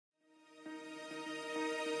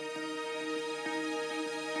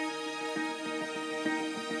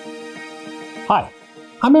Hi,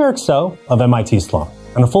 I'm Eric So of MIT Sloan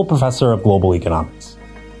and a full professor of global economics.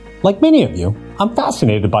 Like many of you, I'm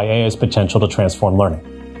fascinated by AI's potential to transform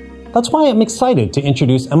learning. That's why I'm excited to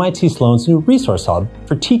introduce MIT Sloan's new Resource Hub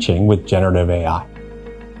for teaching with generative AI.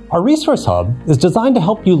 Our Resource Hub is designed to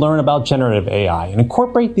help you learn about generative AI and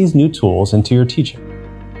incorporate these new tools into your teaching.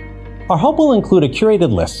 Our hub will include a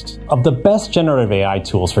curated list of the best generative AI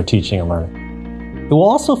tools for teaching and learning. It will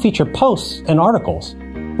also feature posts and articles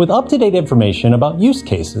with up-to-date information about use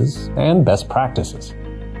cases and best practices.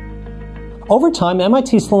 Over time,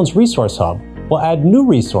 MIT Sloan's Resource Hub will add new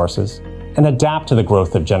resources and adapt to the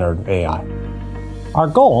growth of generative AI. Our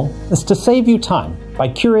goal is to save you time by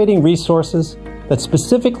curating resources that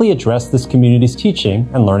specifically address this community's teaching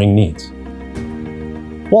and learning needs.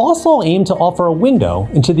 We'll also aim to offer a window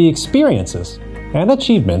into the experiences and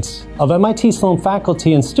achievements of MIT Sloan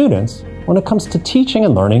faculty and students when it comes to teaching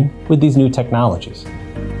and learning with these new technologies.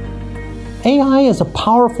 AI is a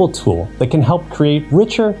powerful tool that can help create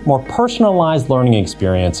richer, more personalized learning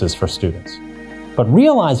experiences for students. But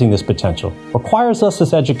realizing this potential requires us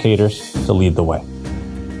as educators to lead the way.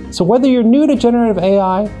 So whether you're new to generative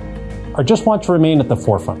AI or just want to remain at the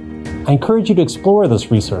forefront, I encourage you to explore this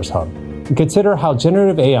Resource Hub and consider how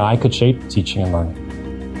generative AI could shape teaching and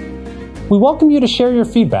learning. We welcome you to share your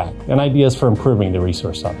feedback and ideas for improving the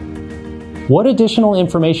Resource Hub. What additional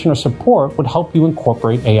information or support would help you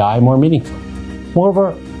incorporate AI more meaningfully?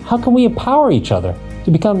 Moreover, how can we empower each other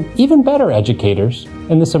to become even better educators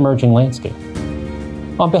in this emerging landscape?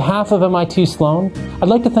 On behalf of MIT Sloan, I'd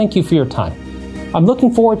like to thank you for your time. I'm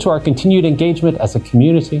looking forward to our continued engagement as a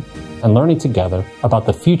community and learning together about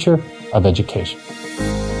the future of education.